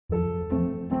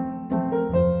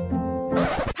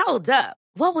Hold up.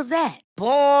 What was that?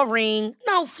 Boring.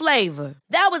 No flavor.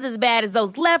 That was as bad as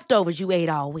those leftovers you ate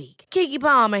all week. Keke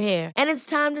Palmer here, and it's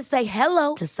time to say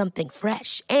hello to something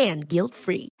fresh and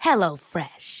guilt-free. Hello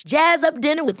Fresh. Jazz up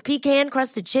dinner with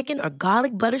pecan-crusted chicken or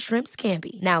garlic butter shrimp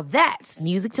scampi. Now that's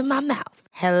music to my mouth.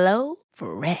 Hello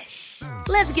Fresh.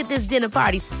 Let's get this dinner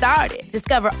party started.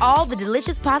 Discover all the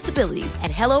delicious possibilities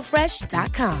at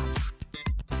hellofresh.com.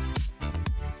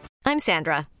 I'm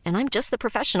Sandra, and I'm just the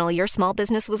professional your small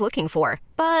business was looking for.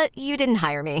 But you didn't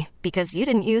hire me because you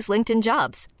didn't use LinkedIn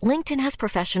Jobs. LinkedIn has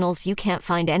professionals you can't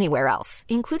find anywhere else,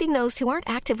 including those who aren't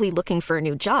actively looking for a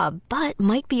new job, but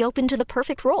might be open to the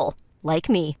perfect role, like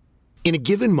me. In a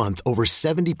given month, over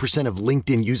 70% of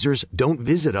LinkedIn users don't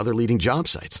visit other leading job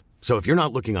sites. So if you're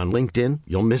not looking on LinkedIn,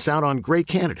 you'll miss out on great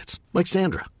candidates, like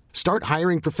Sandra. Start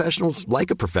hiring professionals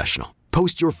like a professional.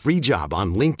 Post your free job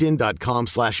on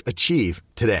linkedin.com/achieve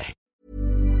today.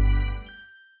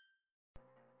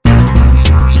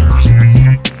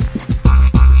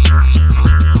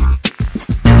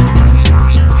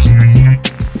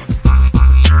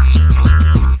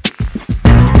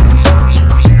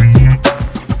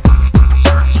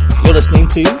 You're listening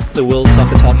to the World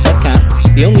Soccer Talk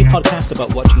podcast, the only podcast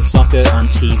about watching soccer on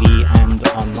TV and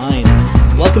online.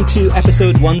 Welcome to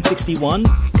episode 161.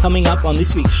 Coming up on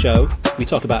this week's show, we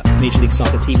talk about Major League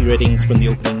Soccer TV ratings from the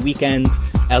opening weekend,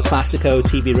 El Clasico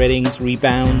TV ratings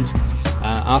rebound,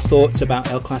 our thoughts about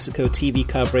El Clasico TV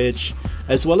coverage,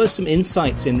 as well as some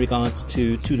insights in regards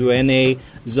to Tuduene,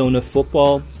 Zona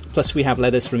Football. Plus we have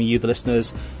letters from you, the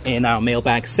listeners, in our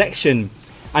mailbag section.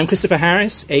 I'm Christopher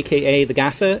Harris, aka The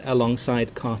Gaffer,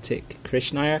 alongside Kartik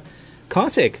Krishnaiyer.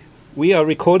 Kartik, we are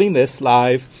recording this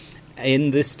live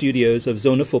in the studios of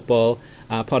Zona Football,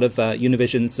 part of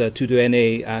Univision's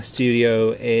Tuduene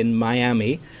studio in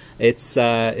Miami. It's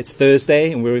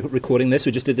Thursday, and we're recording this.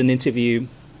 We just did an interview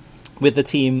with the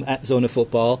team at Zona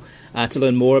Football to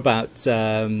learn more about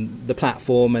the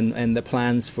platform and the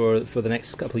plans for the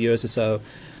next couple of years or so.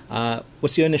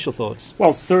 What's your initial thoughts?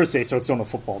 Well, it's Thursday, so it's Zona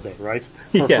Football Day, right?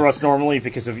 For us normally,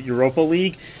 because of Europa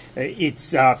League.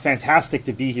 It's fantastic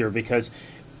to be here because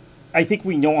I think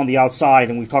we know on the outside,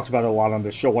 and we've talked about it a lot on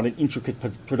this show, what an intricate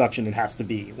production it has to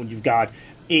be when you've got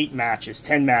 8 matches,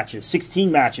 10 matches, 16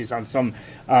 matches on some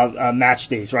match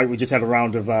days, right? We just had a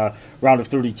round of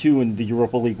 32 in the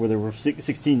Europa League where there were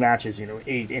 16 matches,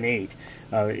 8 and 8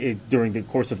 during the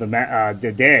course of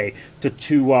the day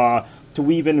to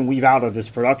weave in and weave out of this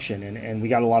production. And we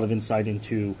got a lot of insight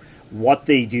into what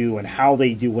they do and how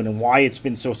they do it and why it's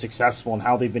been so successful and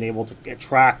how they've been able to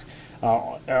attract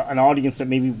an audience that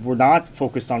maybe were not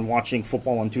focused on watching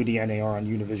football on 2DNA or on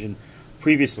Univision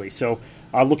previously. So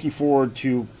looking forward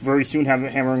to very soon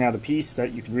hammering out a piece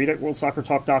that you can read at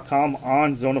worldsoccertalk.com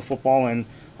on Zona Football and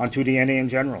on 2DNA in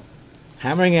general.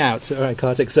 Hammering out. All right,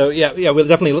 Kartik. So, yeah, we're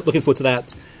definitely looking forward to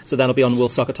that. So that'll be on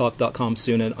worldsoccertalk.com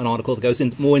soon, an article that goes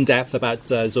more in depth about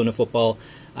Zona Football.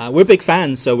 We're big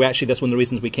fans, so that's one of the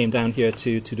reasons we came down here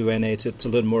to Tuduene to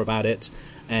learn more about it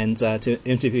and to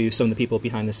interview some of the people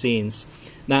behind the scenes.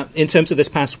 Now, in terms of this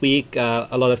past week, a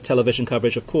lot of television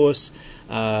coverage, of course,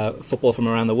 football from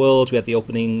around the world. We had the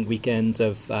opening weekend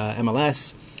of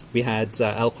MLS. We had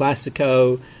El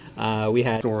Clasico. We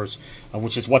had doors,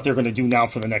 which is what they're going to do now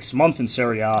for the next month in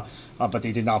Serie A, but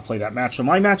they did not play that match. So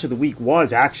my match of the week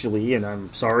was actually, and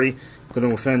I'm sorry, I'm going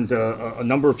to offend a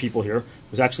number of people here,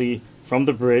 was actually from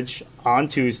the bridge on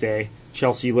Tuesday,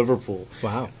 Chelsea-Liverpool.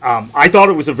 Wow. I thought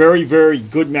it was a very, very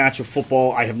good match of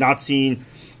football. I have not seen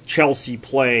Chelsea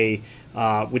play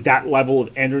with that level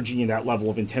of energy and that level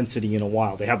of intensity in a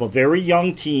while. They have a very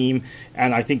young team,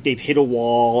 and I think they've hit a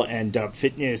wall and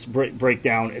fitness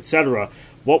breakdown, etc.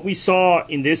 What we saw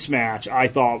in this match, I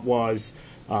thought, was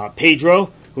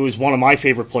Pedro, who is one of my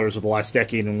favorite players of the last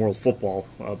decade in world football,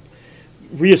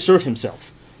 reassert himself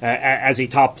as a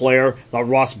top player.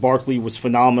 Ross Barkley was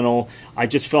phenomenal. I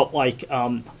just felt like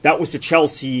that was the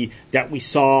Chelsea that we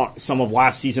saw some of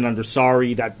last season under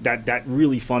Sarri, that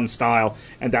really fun style,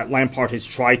 and that Lampard has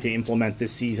tried to implement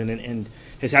this season and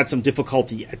has had some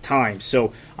difficulty at times.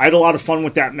 So I had a lot of fun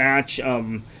with that match.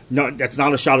 No, that's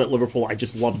not a shot at Liverpool. I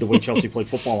just loved the way Chelsea played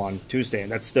football on Tuesday,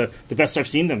 and that's the best I've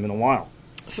seen them in a while.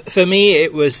 For me,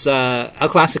 it was El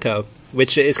Clasico,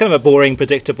 which is kind of a boring,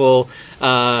 predictable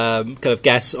kind of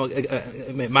guess.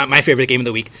 My favorite game of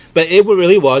the week, but it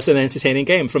really was an entertaining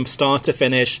game from start to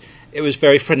finish. It was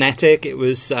very frenetic. It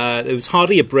was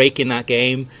hardly a break in that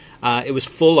game. It was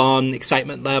full on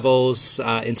excitement levels,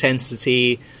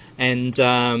 intensity, and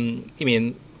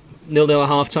 0-0 at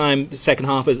halftime. Second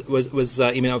half was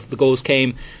the goals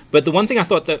came. But the one thing I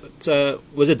thought that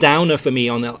was a downer for me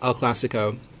on El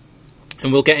Clasico,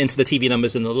 and we'll get into the TV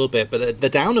numbers in a little bit, but the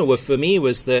downer for me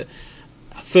was that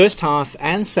first half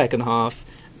and second half,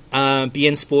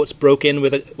 beIN Sports broke in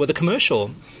with a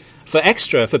commercial for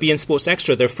beIN Sports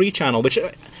Extra, their free channel, which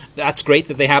that's great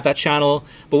that they have that channel.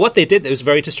 But what they did, it was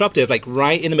very disruptive. Like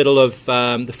right in the middle of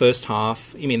the first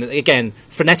half, again,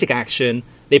 frenetic action.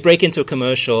 They break into a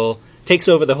commercial, takes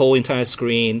over the whole entire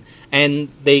screen, and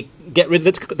they get rid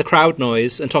of the crowd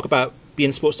noise and talk about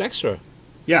beIN Sports Extra.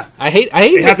 Yeah, I hated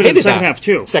it happened in the second that. half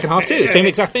too. Second half too, same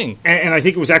exact thing. And I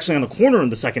think it was actually on the corner in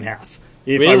the second half,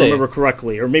 if really? I remember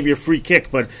correctly, or maybe a free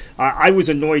kick. But I was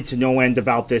annoyed to no end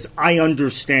about this. I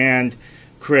understand,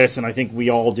 Chris, and I think we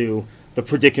all do, the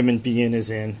predicament beIN is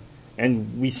in,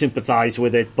 and we sympathize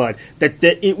with it. But that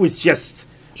it was just,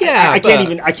 I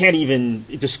can't even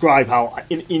describe how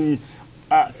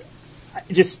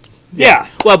Yeah.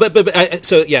 Well, but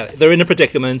they're in a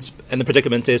predicament, and the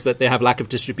predicament is that they have lack of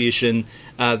distribution.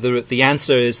 The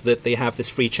answer is that they have this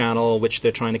free channel, which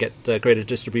they're trying to get greater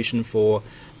distribution for.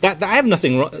 That I have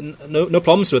no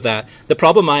problems with that. The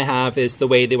problem I have is the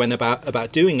way they went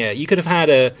about doing it. You could have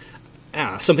had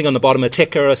something on the bottom, a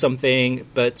ticker or something,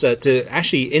 but to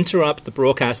actually interrupt the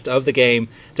broadcast of the game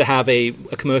to have a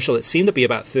commercial that seemed to be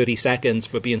about 30 seconds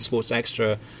for beIN Sports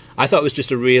Extra, I thought was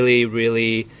just a really,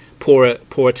 really poor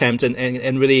attempt,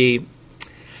 and really,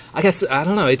 I guess, I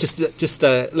don't know, it just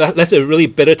left a really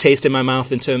bitter taste in my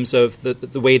mouth in terms of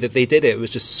the way that they did it. It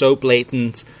was just so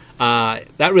blatant.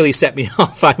 That really set me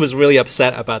off. I was really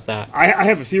upset about that. I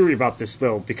have a theory about this,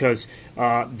 though, because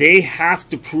they have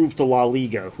to prove to La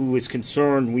Liga, who is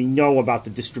concerned, we know about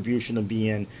the distribution of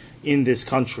beIN in this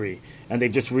country, and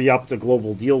they've just re-upped a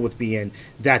global deal with beIN,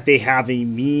 that they have a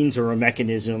means or a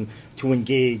mechanism to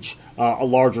engage a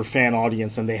larger fan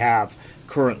audience than they have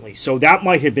currently. So that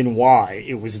might have been why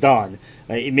it was done.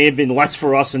 It may have been less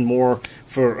for us and more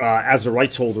for as a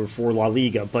rights holder for La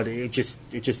Liga, but it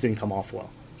just didn't come off well.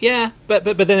 Yeah, but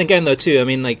then again, though, too, I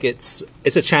mean, like, it's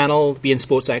a channel, beIN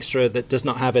Sports Extra, that does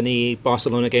not have any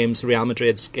Barcelona games, Real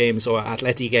Madrid's games, or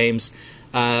Atleti games.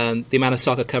 The amount of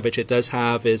soccer coverage it does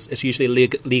have is usually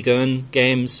Ligue 1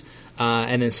 games,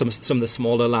 and then some of the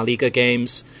smaller La Liga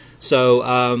games.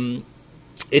 So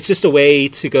it's just a way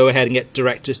to go ahead and get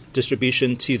direct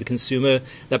distribution to the consumer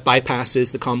that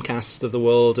bypasses the Comcasts of the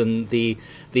world and the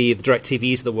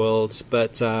DirecTVs of the world.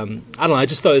 But I don't know, I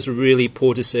just thought it was a really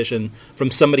poor decision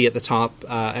from somebody at the top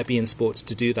at beIN Sports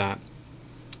to do that.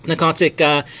 Now, Kartik,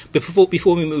 before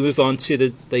we move on to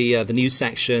the news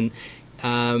section,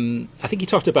 I think you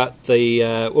talked about the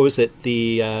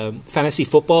fantasy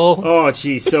football. Oh,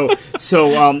 geez. So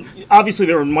obviously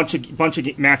there were a bunch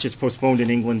of matches postponed in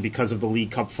England because of the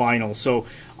League Cup final. So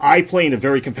I play in a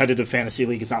very competitive fantasy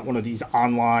league. It's not one of these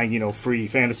online, free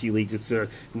fantasy leagues. It's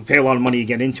we pay a lot of money to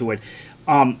get into it.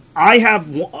 I have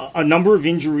a number of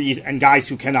injuries and guys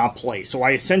who cannot play. So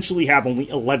I essentially have only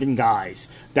 11 guys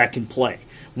that can play.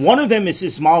 One of them is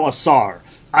Ismail Assar.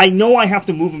 I know I have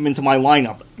to move him into my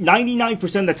lineup.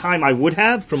 99% of the time I would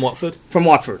have. From Watford? From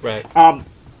Watford. Right.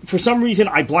 For some reason,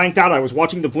 I blanked out. I was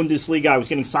watching the Bundesliga. I was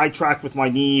getting sidetracked with my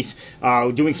niece,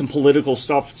 doing some political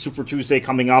stuff. Super Tuesday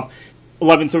coming up.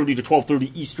 11:30 to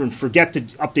 12:30 Eastern. Forget to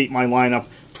update my lineup.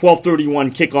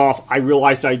 12:31 kickoff. I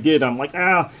realized I did. I'm like,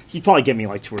 he'd probably get me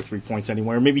like 2 or 3 points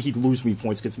anyway, or maybe he'd lose me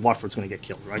points because Watford's going to get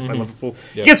killed, right, by Liverpool.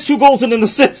 Yep. He gets 2 goals and an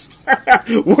assist.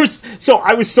 Worst. So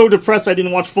I was so depressed I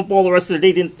didn't watch football the rest of the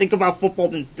day, didn't think about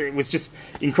football. It was just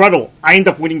incredible. I end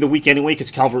up winning the week anyway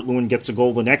because Calvert-Lewin gets a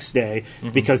goal the next day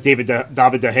because David De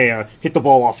Gea hit the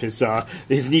ball off his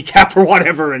kneecap or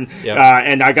whatever, and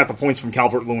I got the points from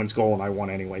Calvert-Lewin's goal and I won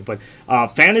anyway. But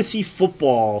fantasy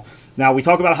football... Now, we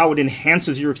talk about how it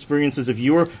enhances your experience as a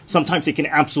viewer. Sometimes it can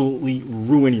absolutely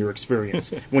ruin your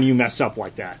experience when you mess up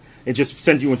like that. It just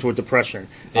sends you into a depression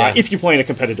if you play in a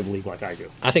competitive league like I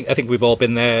do. I think we've all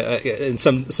been there in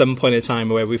some point in time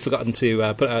where we've forgotten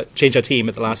to change our team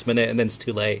at the last minute and then it's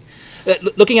too late.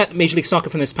 Looking at Major League Soccer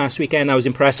from this past weekend, I was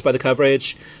impressed by the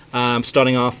coverage.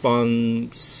 Starting off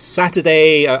on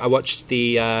Saturday, I watched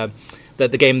the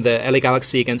game, the LA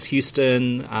Galaxy against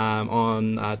Houston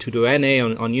on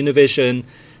TUDN on Univision.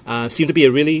 Seemed to be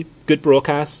a really good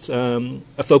broadcast.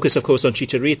 A focus, of course, on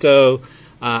Chicharito.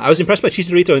 I was impressed by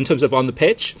Chicharito in terms of on the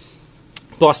pitch,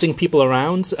 bossing people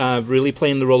around, really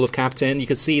playing the role of captain. You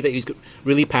could see that he's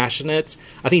really passionate.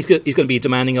 I think he's going to be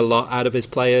demanding a lot out of his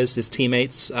players, his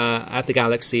teammates at the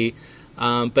Galaxy.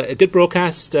 But a good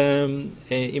broadcast. A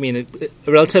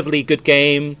relatively good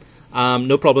game.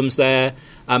 No problems there.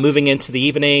 Moving into the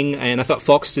evening, and I thought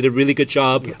Fox did a really good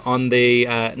job on the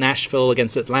Nashville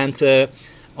against Atlanta.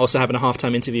 Also having a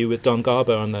halftime interview with Don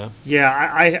Garber on there. Yeah,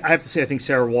 I have to say I think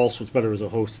Sarah Walsh was better as a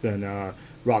host than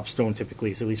Rob Stone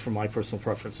typically is, at least for my personal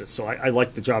preferences. So I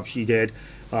liked the job she did.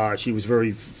 She was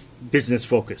very business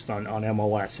focused on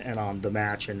MLS and on the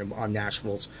match and on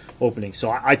Nashville's opening. So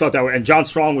I thought that, and John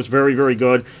Strong was very, very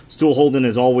good. Stu Holden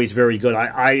is always very good.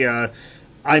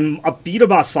 I'm upbeat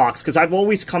about Fox because I've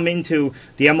always come into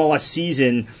the MLS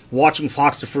season watching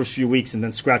Fox the first few weeks and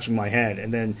then scratching my head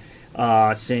and then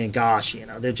saying, "Gosh,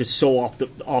 they're just so off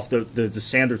the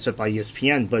standard set by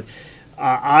ESPN." But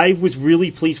I was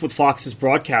really pleased with Fox's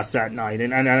broadcast that night,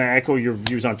 and I echo your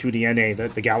views on 2DNA,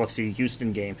 the Galaxy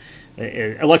Houston game.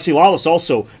 Alexi Lalas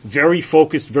also very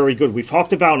focused, very good. We've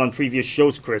talked about on previous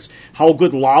shows, Chris, how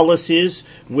good Lalas is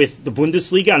with the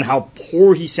Bundesliga and how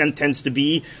poor he tends to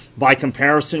be by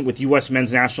comparison with U.S.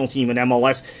 men's national team and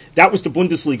MLS. That was the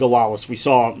Bundesliga Lalas we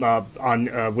saw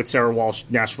with Sarah Walsh,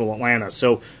 Nashville, Atlanta.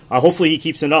 So hopefully he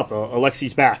keeps it up.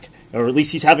 Alexi's back. Or at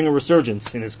least he's having a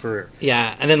resurgence in his career.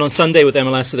 Yeah, and then on Sunday with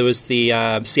MLS, there was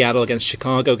the Seattle against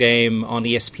Chicago game on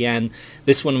ESPN.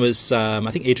 This one was, I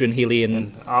think, Adrian Healy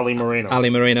and Ali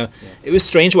Moreno. Yeah. It was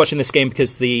strange watching this game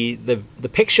because the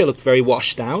picture looked very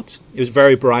washed out. It was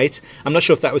very bright. I'm not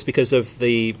sure if that was because of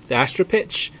the Astro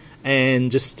pitch. And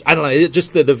just, I don't know,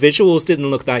 just the visuals didn't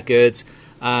look that good.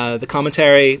 The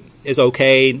commentary is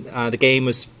okay. The game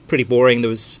was pretty boring.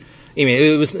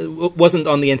 It wasn't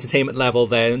on the entertainment level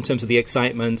there in terms of the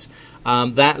excitement.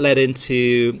 That led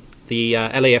into the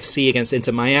LAFC against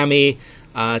Inter Miami,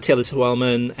 Taylor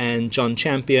Twellman and John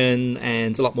Champion,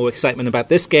 and a lot more excitement about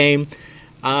this game.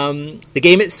 The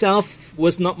game itself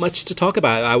was not much to talk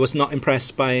about. I was not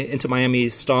impressed by Inter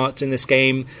Miami's start in this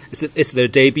game. It's their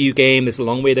debut game. There's a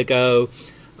long way to go.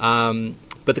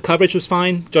 But the coverage was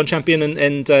fine. John Champion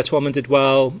and Twellman did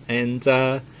well,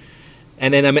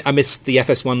 and then I missed the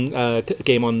FS1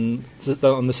 game on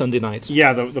the Sunday night.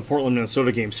 Yeah, the Portland,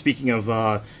 Minnesota game. Speaking of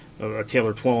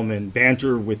Taylor Twellman,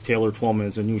 Banter with Taylor Twellman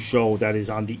is a new show that is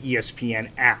on the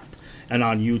ESPN app and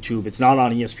on YouTube. It's not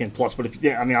on ESPN Plus, but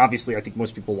obviously, I think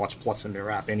most people watch Plus in their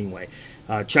app anyway.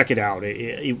 Check it out.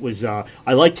 It was.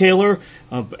 I like Taylor,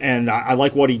 and I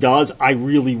like what he does. I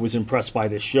really was impressed by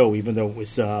this show, even though it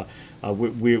was.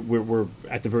 We're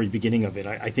at the very beginning of it.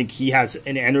 I think he has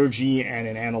an energy and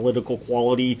an analytical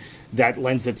quality that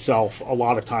lends itself a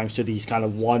lot of times to these kind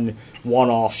of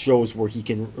one-off shows where he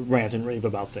can rant and rave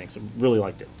about things. I really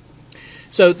liked it.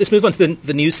 So let's move on to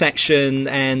the news section,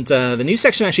 and the news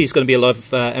section actually is going to be a lot of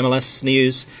MLS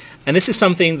news, and this is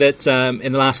something that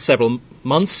in the last several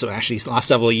months, or actually the last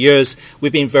several years,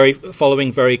 we've been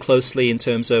following very closely in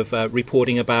terms of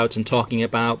reporting about and talking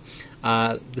about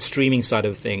the streaming side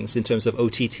of things in terms of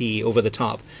OTT, over the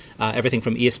top, everything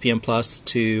from ESPN Plus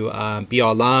to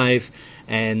BR Live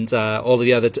and all of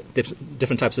the other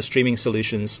different types of streaming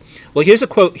solutions. Well, here's a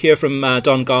quote here from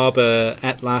Don Garber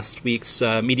at last week's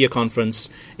media conference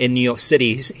in New York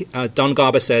City. Don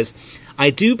Garber says,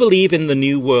 "I do believe in the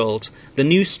new world, the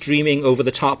new streaming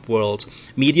over-the-top world.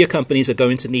 Media companies are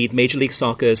going to need Major League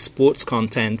Soccer's sports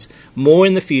content more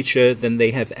in the future than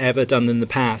they have ever done in the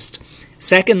past.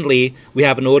 Secondly, we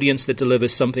have an audience that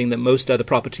delivers something that most other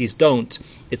properties don't.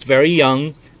 It's very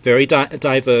young, very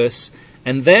diverse,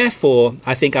 and therefore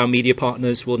I think our media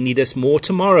partners will need us more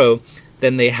tomorrow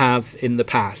than they have in the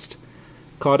past."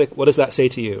 Kartik, what does that say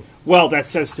to you? Well, that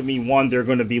says to me, one, they're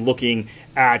going to be looking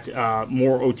at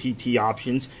more OTT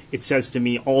options. It says to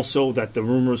me also that the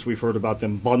rumors we've heard about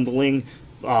them bundling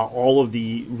all of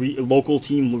the local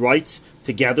team rights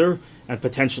together and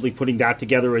potentially putting that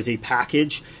together as a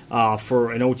package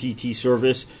for an OTT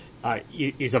service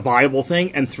is a viable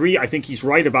thing. And three, I think he's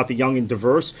right about the young and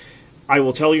diverse. I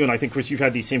will tell you, and I think, Chris, you've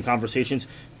had these same conversations,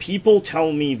 people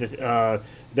tell me that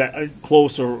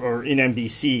close or in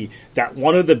NBC, that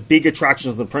one of the big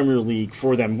attractions of the Premier League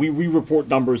for them, we report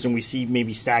numbers and we see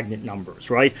maybe stagnant numbers,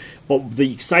 right? But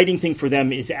the exciting thing for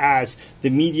them is as the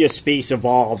media space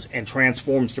evolves and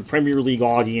transforms, the Premier League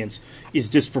audience is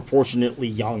disproportionately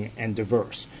young and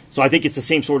diverse. So I think it's the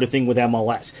same sort of thing with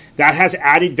MLS. That has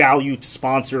added value to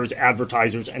sponsors,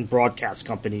 advertisers, and broadcast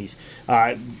companies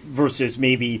versus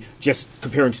maybe just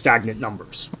comparing stagnant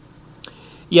numbers.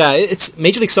 Yeah, it's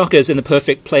Major League Soccer is in the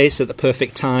perfect place at the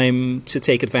perfect time to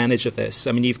take advantage of this.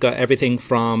 I mean, you've got everything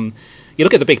from, you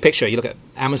look at the big picture, you look at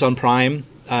Amazon Prime,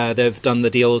 they've done the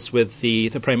deals with the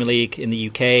Premier League in the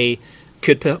UK,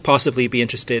 could possibly be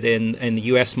interested in the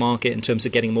US market in terms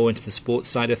of getting more into the sports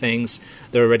side of things.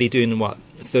 They're already doing,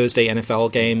 Thursday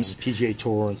NFL games. PGA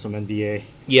Tour and some NBA.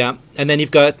 Yeah, and then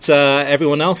you've got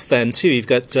everyone else then too. You've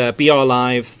got BR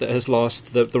Live that has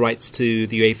lost the rights to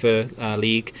the UEFA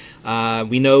League.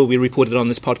 We reported on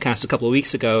this podcast a couple of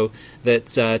weeks ago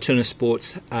that Turner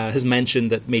Sports has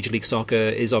mentioned that Major League Soccer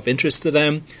is of interest to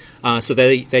them. So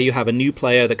there you have a new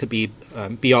player that could be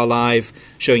BR Live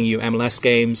showing you MLS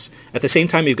games. At the same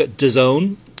time, you've got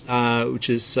DAZN, which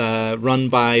is run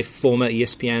by former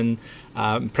ESPN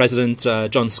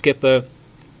president John Skipper.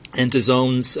 And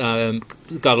DAZN's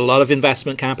got a lot of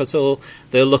investment capital.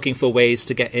 They're looking for ways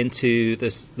to get into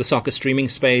the soccer streaming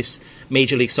space.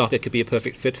 Major League Soccer could be a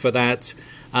perfect fit for that.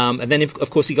 And then, of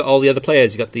course, you got all the other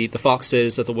players. You got the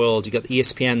Foxes of the world. You got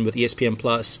ESPN with ESPN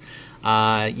Plus,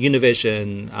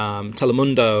 Univision,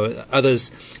 Telemundo,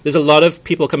 others. There's a lot of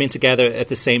people coming together at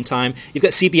the same time. You've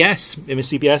got CBS.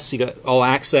 CBS. You got All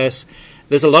Access.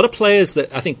 There's a lot of players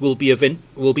that I think will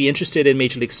be interested in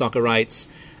Major League Soccer rights.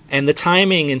 And the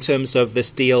timing in terms of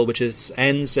this deal, which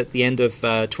ends at the end of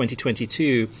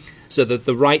 2022, so that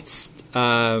the rights,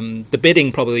 the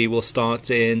bidding probably will start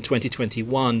in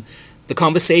 2021. The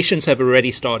conversations have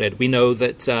already started. We know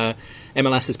that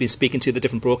MLS has been speaking to the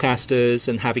different broadcasters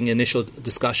and having initial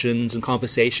discussions and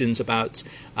conversations about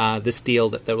this deal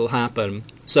that will happen.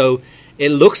 So it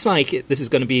looks like this is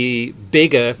going to be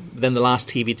bigger than the last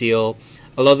TV deal.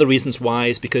 A lot of the reasons why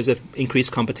is because of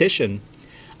increased competition.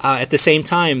 At the same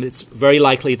time, it's very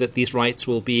likely that these rights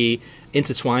will be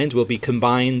intertwined, will be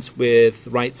combined with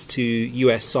rights to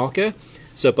U.S. soccer,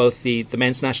 so both the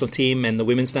men's national team and the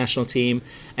women's national team.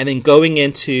 And then going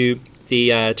into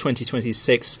the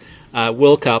 2026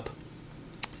 World Cup,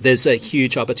 there's a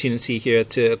huge opportunity here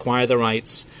to acquire the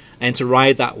rights and to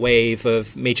ride that wave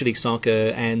of Major League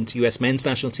Soccer and U.S. men's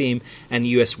national team and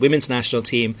U.S. women's national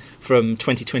team from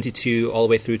 2022 all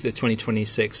the way through to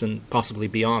 2026 and possibly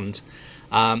beyond.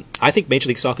 I think Major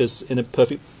League Soccer is in a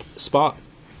perfect spot.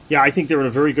 Yeah, I think they're in a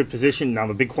very good position. Now,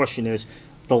 the big question is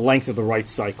the length of the rights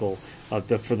cycle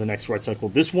for the next rights cycle.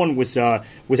 This one was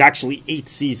actually 8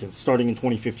 seasons, starting in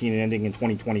 2015 and ending in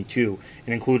 2022,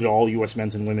 and included all U.S.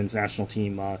 men's and women's national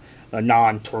team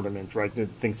non-tournament, right? The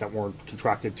things that weren't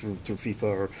contracted through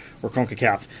FIFA or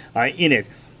CONCACAF in it.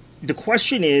 The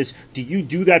question is, do you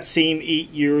do that same 8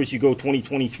 years, you go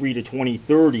 2023 to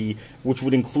 2030, which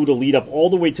would include a lead up all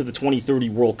the way to the 2030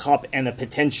 World Cup and a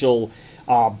potential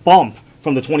bump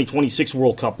from the 2026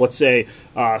 World Cup? Let's say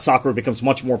soccer becomes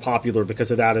much more popular because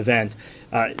of that event.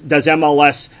 Does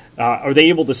MLS, are they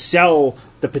able to sell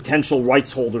the potential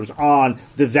rights holders on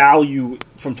the value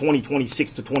from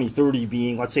 2026 to 2030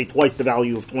 being, let's say, twice the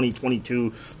value of 2022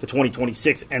 to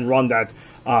 2026 and run that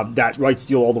rights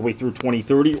deal all the way through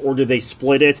 2030? Or do they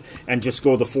split it and just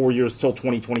go the 4 years till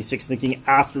 2026, thinking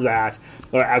after that,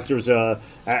 as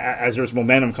there's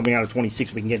momentum coming out of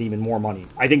 26, we can get even more money?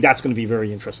 I think that's going to be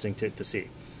very interesting to see.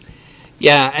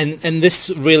 Yeah, and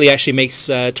this really actually makes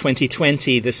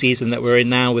 2020, the season that we're in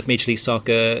now with Major League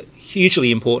Soccer,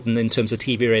 hugely important in terms of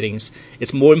TV ratings.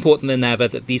 It's more important than ever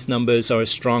that these numbers are as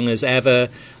strong as ever.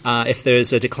 If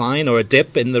there's a decline or a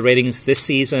dip in the ratings this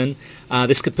season,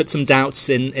 this could put some doubts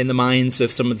in the minds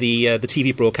of some of the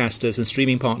TV broadcasters and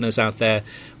streaming partners out there,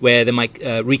 where they might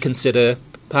reconsider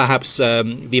perhaps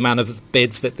the amount of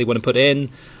bids that they want to put in,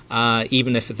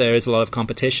 even if there is a lot of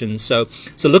competition. So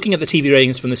looking at the TV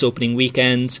ratings from this opening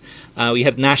weekend, we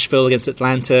had Nashville against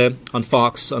Atlanta on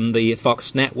Fox, on the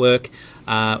Fox network,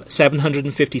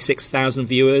 756,000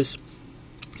 viewers.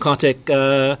 Kartik,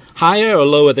 higher or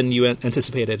lower than you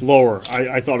anticipated? Lower.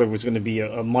 I thought it was going to be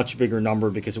a much bigger number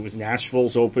because it was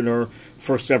Nashville's opener,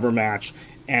 first ever match,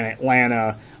 and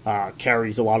Atlanta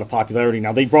carries a lot of popularity.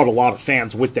 Now, they brought a lot of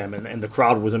fans with them, and the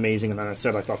crowd was amazing. And then I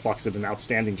thought Fox did an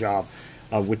outstanding job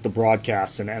with the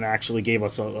broadcast and actually gave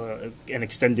us an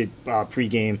extended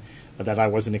pregame that I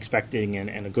wasn't expecting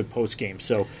and a good post-game.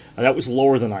 So that was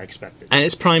lower than I expected. And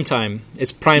it's prime time.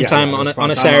 It's prime time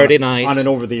on a Saturday night. On an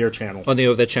over-the-air channel. On the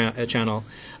over-the-air channel.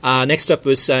 Next up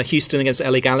was Houston against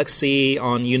LA Galaxy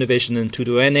on Univision and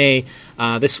Tuduene.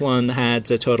 This one had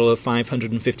a total of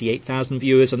 558,000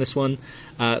 viewers on this one.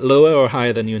 Lower or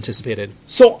higher than you anticipated?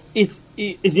 So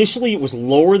initially it was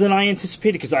lower than I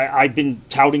anticipated because I've been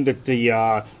touting the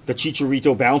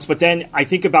Chicharito bounce. But then I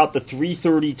think about the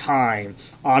 3:30 time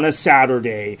on a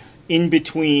Saturday in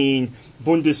between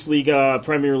Bundesliga,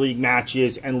 Premier League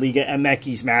matches, and Liga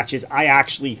MX matches. I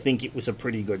actually think it was a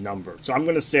pretty good number. So I'm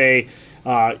going to say,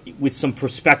 with some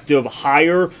perspective,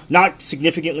 higher, not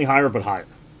significantly higher, but higher.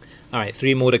 All right,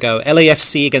 3 more to go.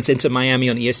 LAFC against Inter Miami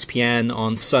on ESPN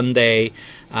on Sunday,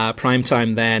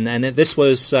 primetime then. And this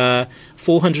was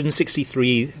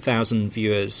 463,000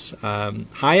 viewers.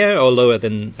 Higher or lower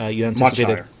than you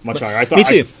anticipated? Much higher. Me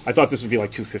too. I thought this would be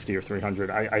like 250 or 300.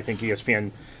 I think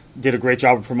ESPN did a great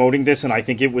job of promoting this, and I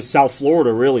think it was South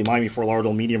Florida, really, Miami-Fort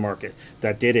Lauderdale Media Market,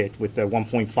 that did it with the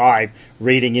 1.5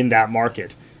 rating in that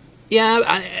market. Yeah,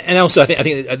 and also I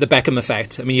think the Beckham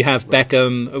effect. I mean, you have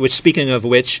Beckham, which, speaking of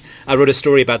which, I wrote a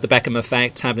story about the Beckham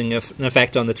effect having an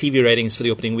effect on the TV ratings for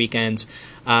the opening weekend.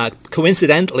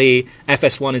 Coincidentally,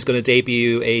 FS1 is going to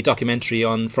debut a documentary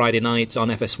on Friday night on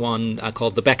FS1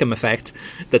 called The Beckham Effect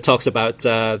that talks about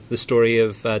the story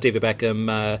of David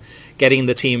Beckham getting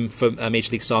the team for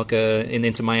Major League Soccer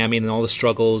into Miami and all the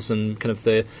struggles and kind of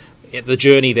the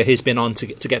journey that he's been on to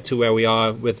get to where we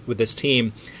are with this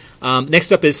team.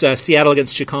 Next up is Seattle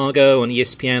against Chicago on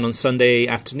ESPN on Sunday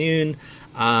afternoon.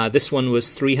 This one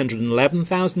was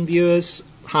 311,000 viewers.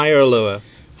 Higher or lower?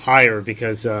 Higher,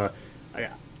 because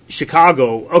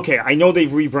Chicago, okay, I know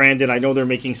they've rebranded. I know they're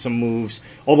making some moves.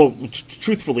 Although,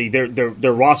 truthfully,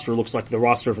 their roster looks like the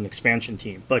roster of an expansion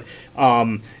team, but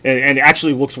and it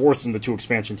actually looks worse than the 2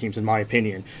 expansion teams, in my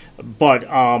opinion. But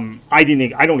I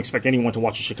don't expect anyone to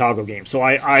watch a Chicago game, so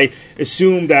I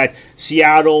assume that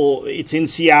Seattle. It's in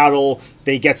Seattle.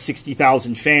 They get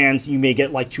 60,000 fans. You may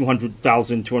get like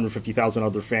 200,000, 250,000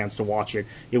 other fans to watch it.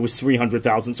 It was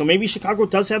 300,000. So maybe Chicago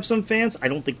does have some fans. I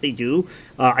don't think they do.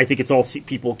 I think it's all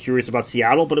people curious about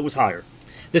Seattle, but it was higher.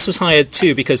 This was higher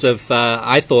too because of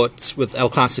I thought with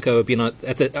El Clasico being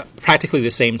at practically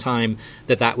the same time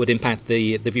that would impact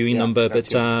the viewing number. But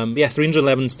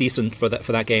 311 is decent for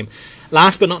that game.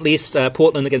 Last but not least,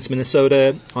 Portland against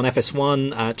Minnesota on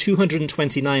FS1,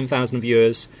 229,000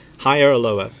 viewers. Higher or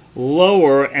lower?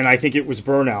 Lower, and I think it was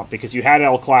burnout because you had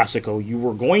El Clasico. You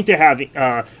were going to have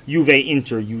Juve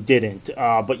Inter. You didn't,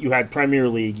 but you had Premier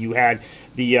League. You had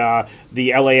the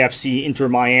LAFC Inter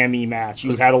Miami match.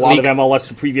 You had a lot of MLS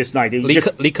the previous night.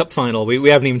 League Cup final. We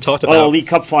haven't even talked about. Oh, League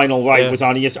Cup final, right? Was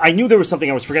on ESPN. I knew there was something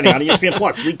I was forgetting on ESPN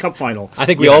Plus. League Cup final. I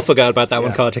think we all forgot about that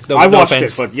one, Kartik. I watched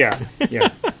it, but yeah.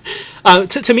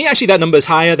 To me, actually, that number is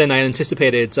higher than I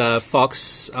anticipated.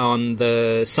 Fox on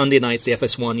the Sunday nights, the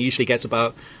FS1 usually gets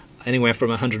about anywhere from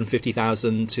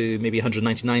 150,000 to maybe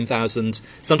 199,000,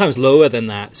 sometimes lower than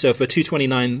that. So for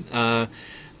 229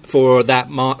 for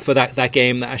that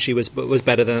game, that actually was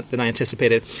better than I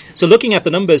anticipated. So looking at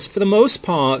the numbers, for the most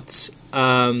part,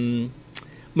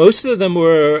 most of them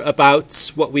were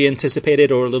about what we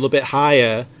anticipated or a little bit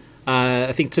higher.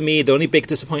 I think to me the only big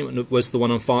disappointment was the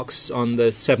one on Fox on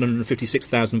the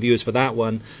 756,000 viewers for that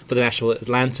one for the Nashville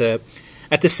Atlanta.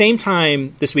 At the same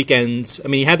time this weekend, I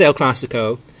mean, you had the El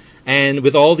Clasico, and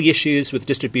with all the issues with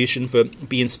distribution for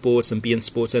beIN Sports and beIN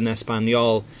Sports en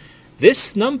Español,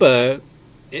 this number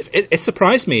it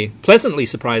surprised me, pleasantly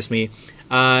surprised me.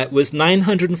 It was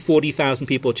 940,000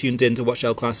 people tuned in to watch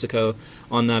El Clasico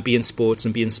on beIN Sports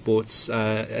and beIN Sports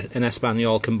en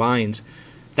Español combined.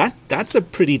 That's a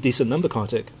pretty decent number,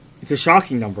 Kartik. It's a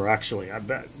shocking number, actually, I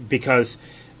bet, because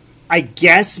I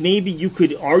guess maybe you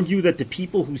could argue that the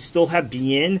people who still have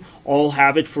beIN all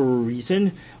have it for a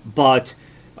reason, but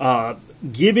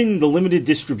given the limited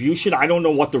distribution, I don't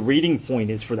know what the rating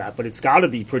point is for that, but it's got to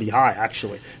be pretty high,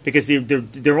 actually, because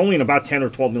they're only in about 10 or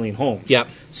 12 million homes. Yeah.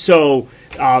 So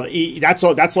that's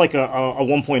like a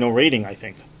 1.0 rating, I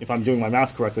think, if I'm doing my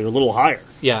math correctly, or a little higher.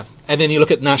 Yeah, and then you look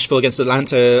at Nashville against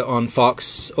Atlanta on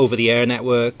Fox over-the-air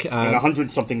network. And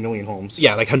 100-something million homes.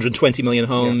 Yeah, like 120 million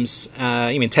homes.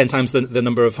 Yeah. 10 times the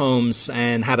number of homes,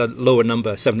 and had a lower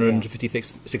number,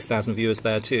 756,000 viewers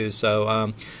there too.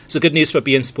 So good news for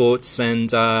beIN Sports,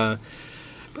 and kind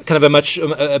of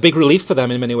a big relief for them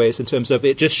in many ways in terms of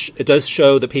it does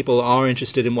show that people are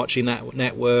interested in watching that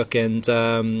network,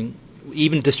 and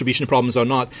even distribution problems or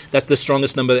not, that's the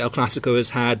strongest number El Clasico has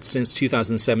had since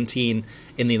 2017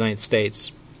 in the United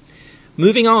States.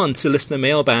 Moving on to listener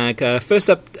mailbag. First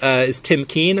up is Tim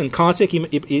Keane, and Kartik,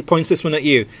 he points this one at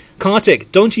you.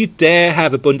 Kartik, don't you dare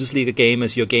have a Bundesliga game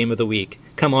as your game of the week.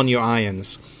 Come on, your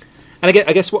irons. And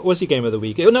I guess what was your game of the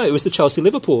week? Oh no, it was the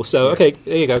Chelsea-Liverpool. So, okay,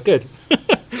 there you go, good.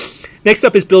 Next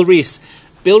up is Bill Reese.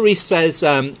 Bill Reese says,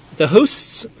 the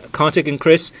hosts, Kartik and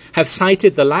Chris, have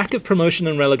cited the lack of promotion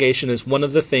and relegation as one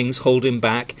of the things holding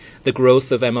back the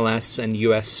growth of MLS and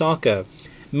US soccer.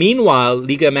 Meanwhile,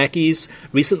 Liga MX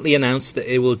recently announced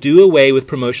that it will do away with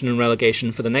promotion and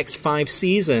relegation for the next 5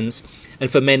 seasons,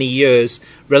 and for many years,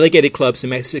 relegated clubs in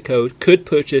Mexico could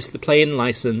purchase the play-in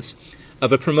license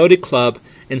of a promoted club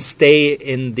and stay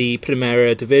in the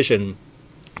Primera Division.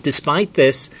 Despite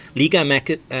this, Liga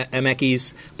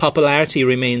MX's popularity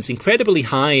remains incredibly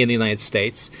high in the United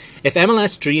States. If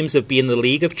MLS dreams of being the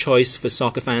league of choice for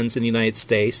soccer fans in the United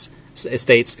States,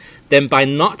 then by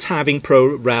not having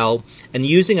Pro Rel and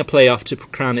using a playoff to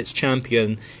crown its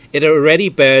champion, it already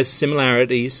bears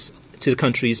similarities to the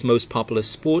country's most popular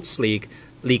sports league,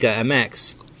 Liga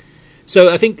MX.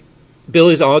 So I think Bill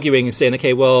is arguing and saying,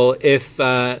 okay, well, if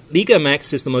Liga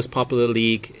MX is the most popular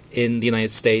league in the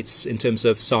United States in terms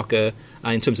of soccer,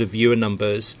 in terms of viewer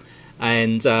numbers,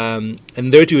 and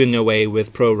they're doing away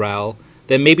with Pro Rel,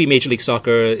 then maybe Major League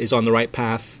Soccer is on the right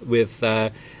path with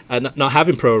not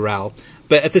having Pro Rel.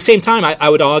 But at the same time, I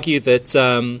would argue that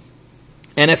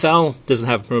NFL doesn't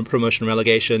have promotion and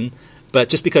relegation. But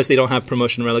just because they don't have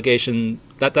promotion and relegation,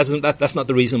 that's not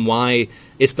the reason why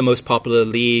it's the most popular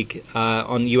league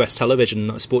on U.S.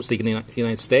 television, sports league in the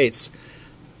United States.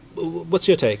 What's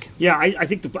your take? Yeah, I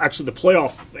think actually the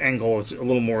playoff angle is a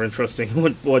little more interesting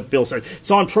than what Bill said.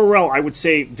 So on Pro Rel, I would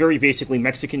say very basically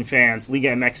Mexican fans, Liga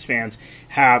MX fans,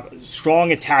 have strong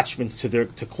attachments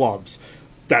to clubs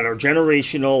that are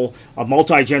generational,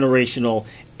 multi-generational,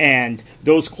 and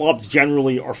those clubs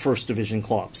generally are first division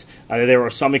clubs. There are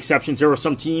some exceptions. There are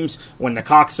some teams when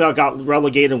Necaxa got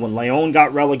relegated, when León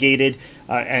got relegated,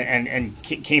 and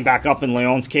came back up in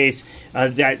León's case,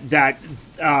 that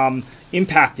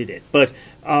impacted it. But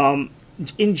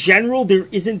in general, there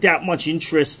isn't that much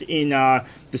interest in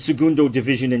the Segundo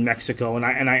division in Mexico,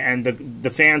 and the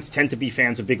fans tend to be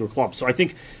fans of bigger clubs. So I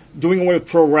think doing away with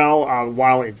Pro Rel,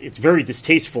 while it's very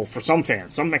distasteful for some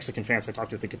fans, some Mexican fans I talk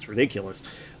to think it's ridiculous,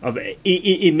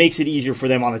 it makes it easier for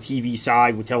them on the TV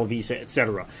side with Televisa,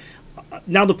 etc.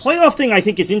 Now, the playoff thing I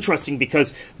think is interesting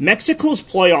because Mexico's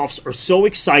playoffs are so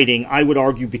exciting, I would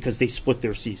argue, because they split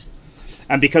their season.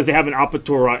 And because they have an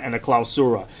Apertura and a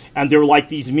Clausura. And they're like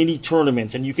these mini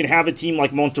tournaments. And you can have a team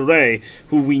like Monterrey,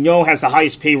 who we know has the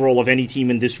highest payroll of any team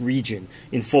in this region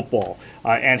in football,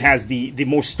 and has the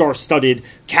most star-studded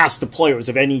cast of players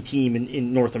of any team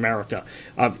in North America.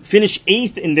 Finish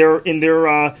 8th in their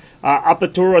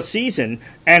Apertura season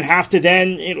and have to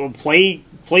then play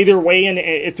their way in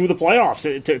through the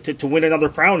playoffs to win another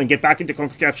crown and get back into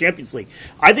CONCACAF Champions League.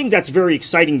 I think that's very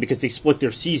exciting because they split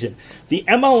their season. The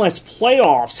MLS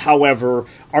playoffs, however,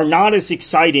 are not as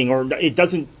exciting, or it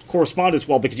doesn't correspond as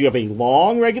well because you have a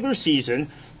long regular season,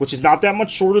 which is not that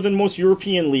much shorter than most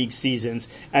European league seasons,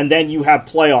 and then you have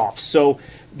playoffs. So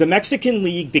the Mexican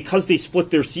League, because they split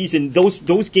their season,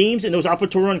 those games in those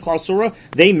Apertura and Clausura,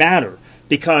 they matter.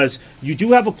 Because you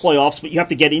do have a playoffs, but you have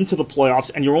to get into the playoffs,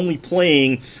 and you're only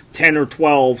playing 10 or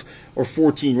 12 or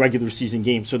 14 regular season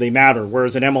games, so they matter,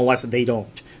 whereas in MLS, they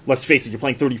don't. Let's face it, you're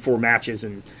playing 34 matches,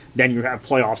 and then you have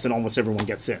playoffs, and almost everyone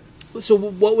gets in. So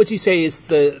what would you say is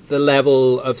the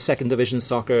level of second division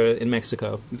soccer in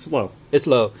Mexico? It's low. It's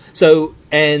low. So,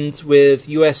 and with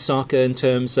U.S. soccer in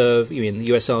terms of, the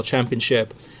USL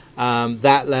Championship,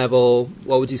 that level,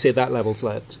 what would you say that level's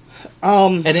at?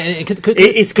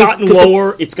 It's gotten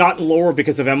lower. It's gotten lower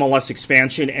because of MLS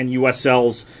expansion and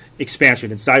USL's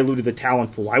expansion. It's diluted the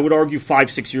talent pool. I would argue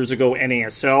 5-6 years ago,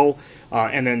 NASL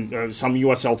and then some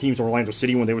USL teams, Orlando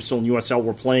City, when they were still in USL,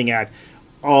 were playing at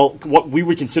what we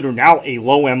would consider now a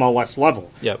low MLS level.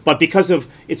 Yep. But because of,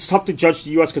 it's tough to judge the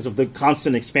U.S. because of the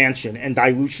constant expansion and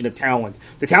dilution of talent.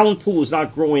 The talent pool is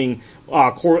not growing,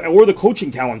 or the coaching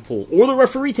talent pool, or the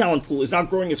referee talent pool is not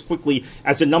growing as quickly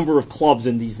as the number of clubs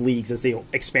in these leagues as they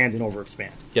expand and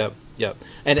overexpand. Yep.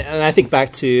 And I think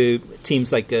back to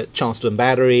teams like Charleston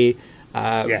Battery,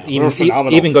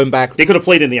 even going back, they could have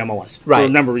played in the MLS for a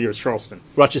number of years. Charleston,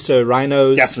 Rochester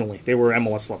Rhinos, definitely, they were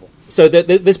MLS level. So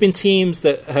there's been teams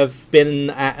that have been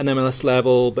at an MLS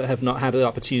level but have not had an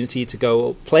opportunity to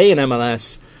go play in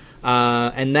MLS.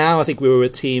 And now I think we were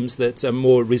with teams that are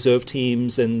more reserve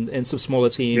teams and some smaller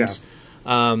teams.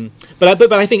 Yeah.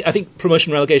 But I think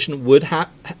promotion relegation would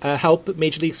help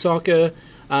Major League Soccer.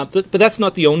 But that's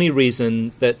not the only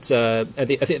reason that I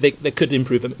think they could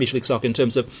improve Major League Soccer in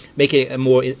terms of making it a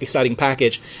more exciting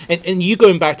package. And you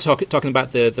going back to talking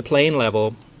about the playing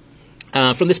level,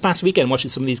 from this past weekend, watching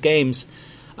some of these games,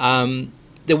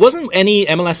 there wasn't any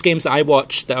MLS games that I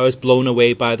watched that I was blown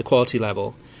away by the quality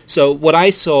level. So what I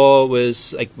saw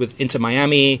was, like with Inter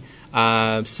Miami,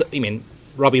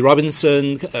 Robbie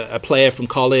Robinson, a player from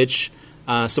college,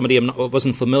 somebody I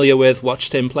wasn't familiar with,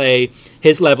 watched him play.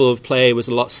 His level of play was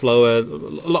a lot slower, a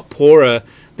lot poorer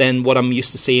than what I'm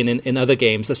used to seeing in other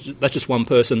games. That's just one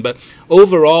person. But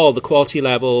overall, the quality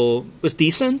level was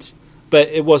decent, but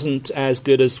it wasn't as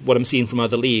good as what I'm seeing from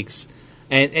other leagues.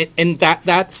 And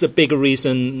that's a bigger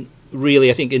reason really,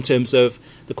 I think, in terms of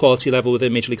the quality level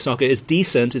within Major League Soccer, is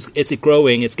decent. It's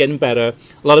growing. It's getting better.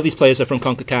 A lot of these players are from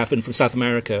CONCACAF and from South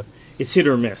America. It's hit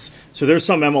or miss. So there's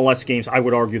some MLS games, I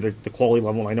would argue that the quality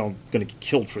level, and I know I'm going to get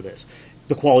killed for this,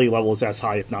 the quality level is as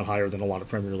high, if not higher, than a lot of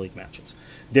Premier League matches.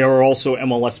 There are also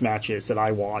MLS matches that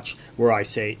I watch where I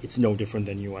say it's no different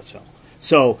than USL.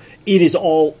 So it is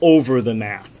all over the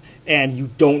map. And you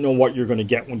don't know what you're going to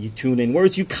get when you tune in.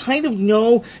 Whereas you kind of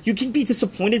know, you can be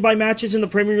disappointed by matches in the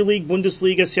Premier League,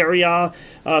 Bundesliga, Serie A,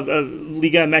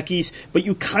 Liga MX, but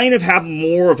you kind of have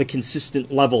more of a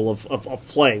consistent level of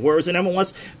play. Whereas in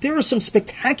MLS, there are some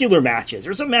spectacular matches.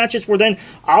 There's some matches where then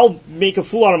I'll make a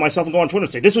fool out of myself and go on Twitter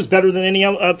and say, this was better than any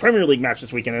Premier League match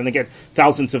this weekend. And I get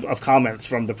thousands of comments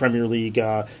from the Premier League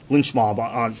lynch mob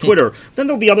on Twitter. Then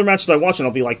there'll be other matches I watch and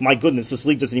I'll be like, my goodness, this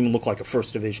league doesn't even look like a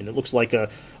first division. It looks like a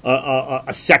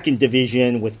second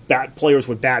division with bad players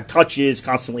with bad touches,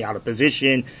 constantly out of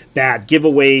position, bad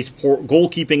giveaways, poor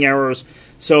goalkeeping errors.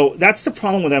 So that's the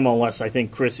problem with MLS, I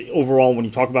think, Chris. Overall, when you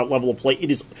talk about level of play,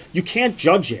 you can't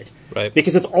judge it, right?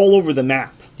 Because it's all over the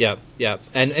map. Yeah.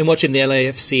 And watching the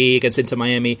LAFC against Inter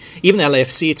Miami, even the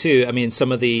LAFC too, I mean,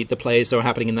 some of the plays that were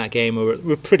happening in that game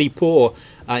were pretty poor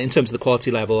in terms of the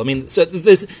quality level. I mean, so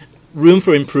there's room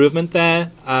for improvement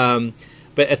there.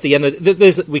 But at the end,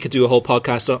 we could do a whole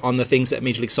podcast on the things that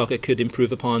Major League Soccer could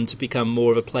improve upon to become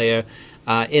more of a player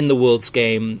in the world's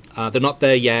game. They're not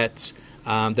there yet.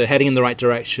 They're heading in the right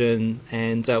direction,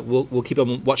 and we'll keep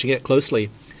on watching it closely.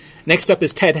 Next up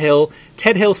is Ted Hill.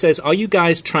 Ted Hill says, are you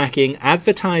guys tracking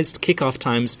advertised kickoff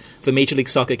times for Major League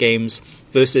Soccer games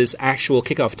versus actual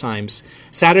kickoff times?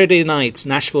 Saturday night,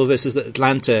 Nashville versus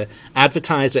Atlanta,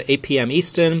 advertised at 8 p.m.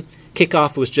 Eastern.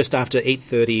 Kickoff was just after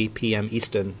 8:30 p.m.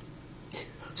 Eastern.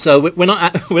 So we're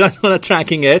not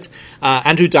tracking it.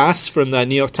 Andrew Das from the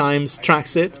New York Times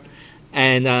tracks it,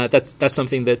 and that's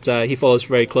something that he follows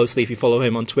very closely. If you follow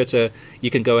him on Twitter, you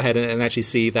can go ahead and actually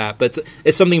see that. But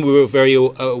it's something we were very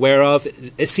aware of.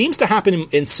 It seems to happen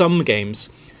in some games.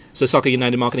 So Soccer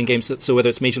United marketing games. So whether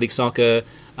it's Major League Soccer,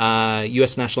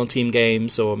 U.S. national team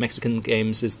games, or Mexican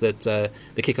games, is that the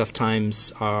kickoff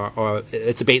times are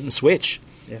it's a bait and switch.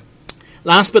 Yeah.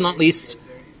 Last but not least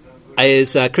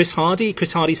is Chris Hardy.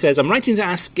 Chris Hardy says, I'm writing to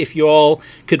ask if you all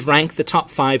could rank the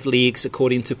top 5 leagues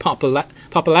according to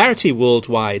popularity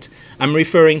worldwide. I'm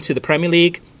referring to the Premier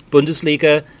League,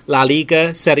 Bundesliga, La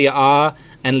Liga, Serie A,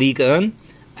 and Liga 1.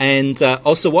 And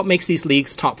also, what makes these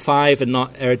leagues top 5 and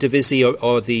not Eredivisie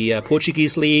or the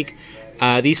Portuguese league?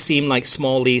 These seem like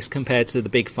small leagues compared to the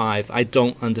big 5. I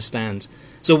don't understand.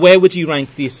 So where would you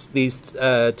rank these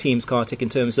teams, Kartik, in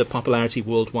terms of popularity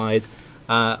worldwide?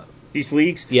 These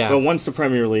leagues? Yeah. Well, one's the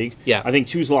Premier League. Yeah. I think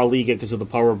two's La Liga because of the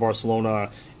power of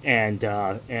Barcelona and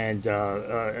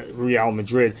Real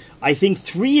Madrid. I think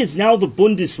 3 is now the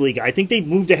Bundesliga. I think they've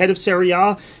moved ahead of Serie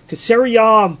A because Serie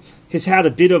A has had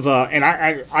a bit of a, and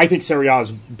I think Serie A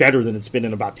is better than it's been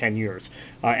in about 10 years.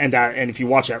 And if you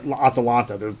watch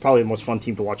Atalanta, they're probably the most fun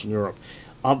team to watch in Europe.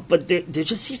 But there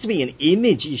just seems to be an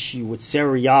image issue with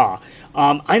Serie A.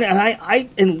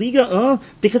 In Liga,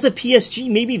 because of PSG,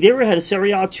 maybe they're ahead of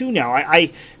Serie A too now. I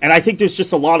think there's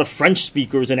just a lot of French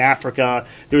speakers in Africa.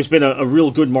 There's been a real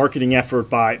good marketing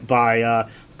effort by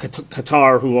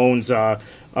Qatar, who owns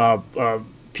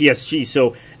PSG.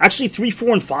 So actually 3,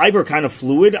 4, and 5 are kind of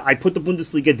fluid. I put the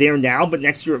Bundesliga there now, but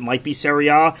next year it might be Serie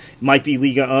A, it might be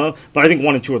Liga. But I think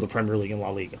 1 and 2 are the Premier League and La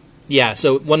Liga. Yeah,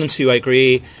 so 1 and 2, I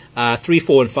agree. 3,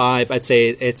 4, and 5, I'd say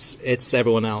it's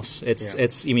everyone else.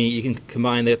 It's I mean, you can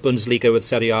combine the Bundesliga with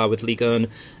Serie A, with Liga 1,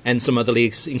 and some other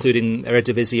leagues, including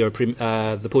Eredivisie or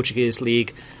the Portuguese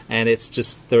league, and it's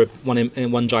just they're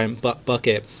in one giant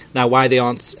bucket. Now, why they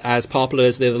aren't as popular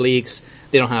as the other leagues?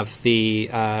 They don't have the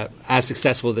as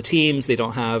successful the teams. They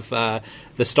don't have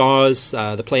the stars.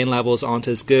 The playing levels aren't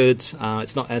as good.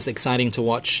 It's not as exciting to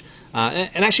watch.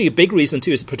 And actually, a big reason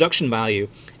too is the production value.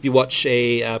 If you watch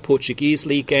a Portuguese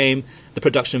league game, the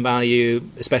production value,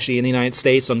 especially in the United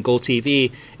States on Goal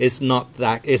TV, is not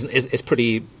that is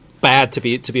pretty bad, to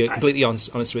be completely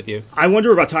honest with you. I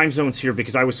wonder about time zones here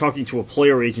because I was talking to a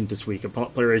player agent this week, a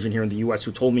player agent here in the U.S.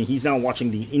 who told me he's now watching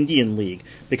the Indian League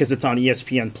because it's on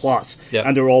ESPN Plus,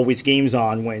 and there are always games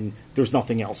on when there's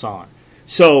nothing else on.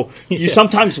 So you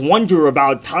sometimes wonder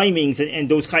about timings and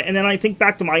those kind. And then I think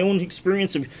back to my own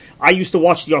experience of I used to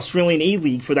watch the Australian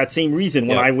A-League for that same reason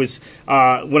when I was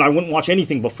when I wouldn't watch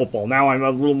anything but football. Now I'm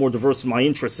a little more diverse in my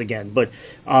interests again. But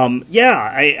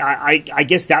I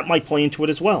guess that might play into it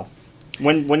as well.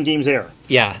 when games air.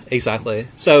 Yeah, exactly.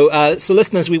 So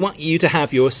listeners, we want you to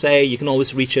have your say. You can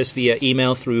always reach us via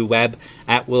email through web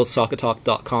at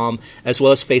worldsoccertalk.com, as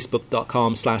well as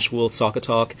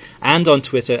facebook.com/worldsoccertalk, and on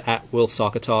Twitter at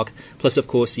worldsoccertalk. Plus, of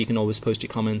course, you can always post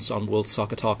your comments on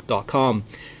worldsoccertalk.com.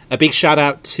 A big shout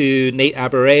out to Nate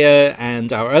Abarea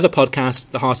and our other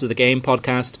podcast, the Heart of the Game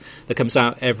podcast, that comes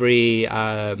out every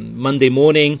Monday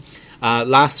morning.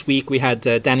 Last week we had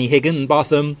Danny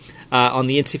Higginbotham on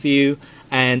the interview,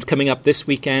 and coming up this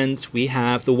weekend we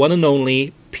have the one and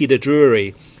only Peter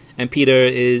Drury. And Peter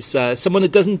is someone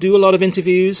that doesn't do a lot of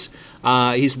interviews.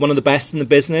 He's one of the best in the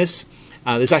business.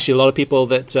 There's actually a lot of people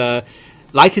that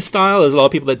like his style. There's a lot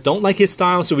of people that don't like his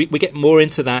style, so we get more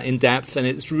into that in depth, and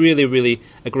it's really, really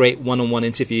a great one-on-one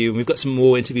interview. And we've got some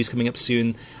more interviews coming up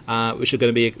soon, which are going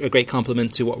to be a great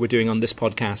complement to what we're doing on this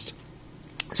podcast.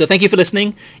 So thank you for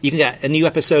listening. You can get a new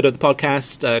episode of the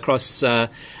podcast across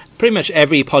pretty much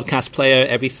every podcast player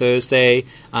every Thursday.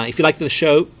 If you like the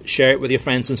show, share it with your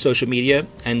friends on social media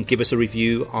and give us a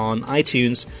review on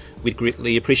iTunes. We'd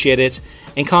greatly appreciate it.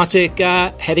 In Kartik,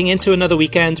 heading into another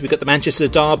weekend, we've got the Manchester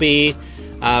Derby.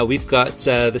 We've got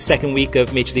the second week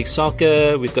of Major League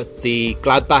Soccer. We've got the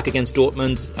Gladbach against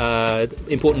Dortmund,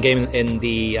 important game in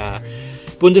the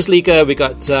Bundesliga. We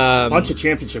got a bunch of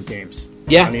championship games.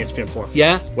 Yeah, on ESPN Plus.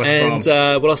 Yeah, and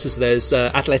what else is there? There's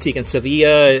Athletic and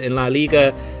Sevilla in La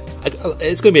Liga.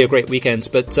 It's going to be a great weekend.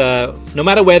 But no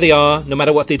matter where they are, no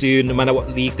matter what they do, no matter what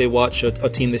league they watch or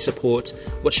team they support,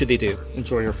 what should they do?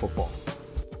 Enjoy your football.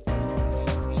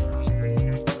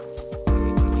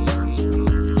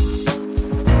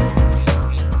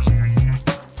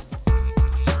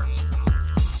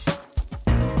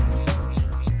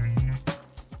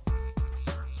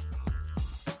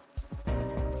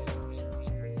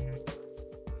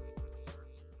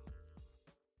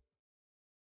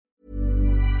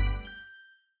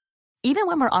 Even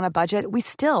when we're on a budget, we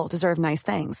still deserve nice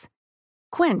things.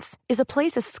 Quince is a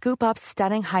place to scoop up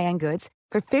stunning high-end goods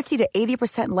for 50 to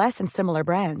 80% less than similar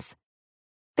brands.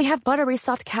 They have buttery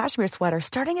soft cashmere sweaters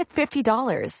starting at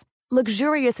 $50,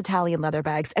 luxurious Italian leather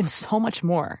bags, and so much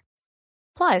more.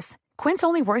 Plus, Quince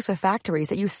only works with factories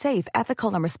that use safe,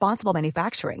 ethical, and responsible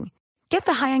manufacturing. Get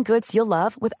the high-end goods you'll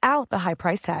love without the high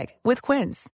price tag with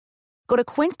Quince. Go to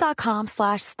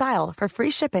quince.com/style for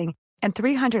free shipping and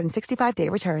 365-day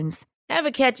returns.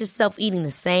 Ever catch yourself eating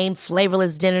the same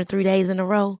flavorless dinner 3 days in a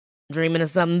row? Dreaming of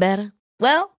something better?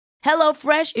 Well,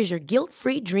 HelloFresh is your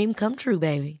guilt-free dream come true,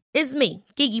 baby. It's me,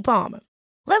 Keke Palmer.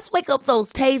 Let's wake up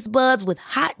those taste buds with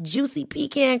hot, juicy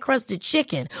pecan-crusted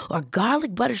chicken or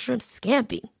garlic butter shrimp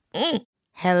scampi.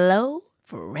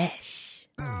 HelloFresh.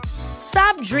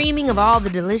 Stop dreaming of all the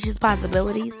delicious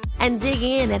possibilities and dig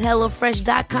in at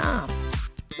HelloFresh.com.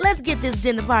 Let's get this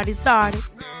dinner party started.